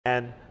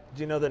And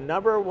do you know the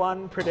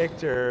 #1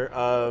 predictor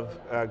of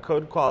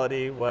code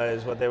quality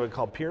was what they would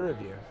call peer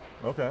review?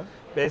 Okay.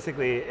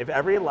 Basically, if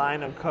every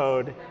line of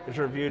code is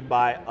reviewed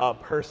by a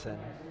person,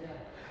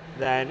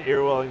 then it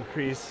will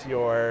increase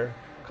your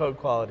code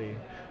quality.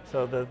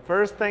 So the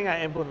first thing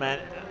I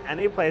implement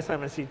any place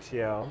I'm a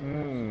CTO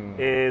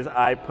is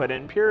I put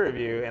in peer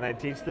review, and I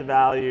teach the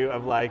value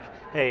of like,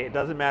 hey, it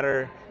doesn't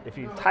matter if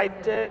you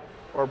typed it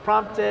or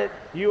prompted it,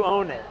 you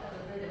own it,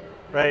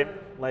 right?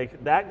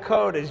 Like that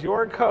code is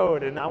your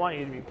code, and I want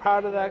you to be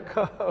proud of that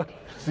code.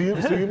 So you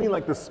mean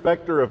like the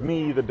specter of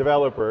me, the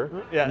developer,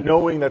 Yeah.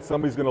 knowing that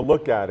somebody's going to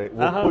look at it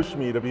will push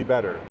me to be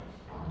better?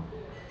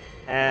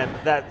 And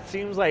that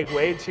seems like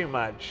way too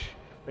much.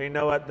 But you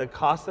know what? The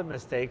cost of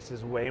mistakes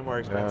is way more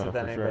expensive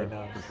than anybody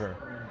knows. For sure.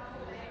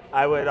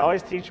 I would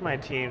always teach my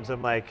teams,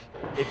 I'm like,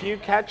 if you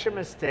catch a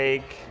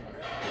mistake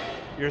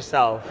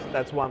yourself,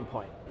 that's 1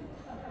 point.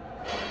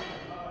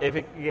 If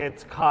it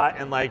gets caught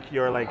in like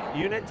your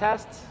unit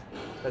tests,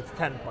 that's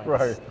 10 points.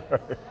 Right.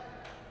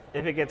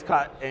 If it gets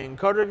caught in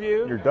code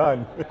review, You're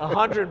done.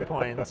 100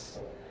 points.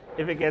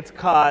 If it gets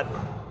caught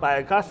by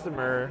a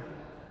customer,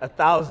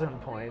 1,000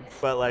 points.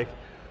 But like,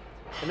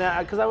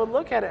 because I would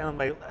look at it and I'm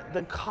like,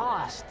 the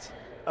cost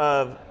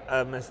of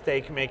a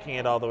mistake making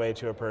it all the way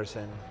to a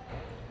person,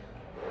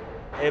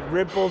 it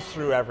ripples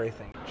through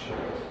everything.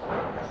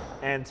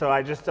 And so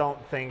I just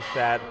don't think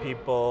that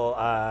people,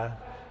 I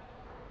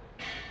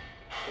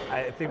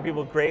think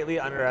people greatly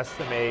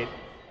underestimate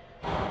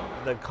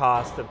the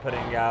cost of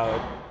putting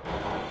out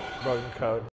broken code.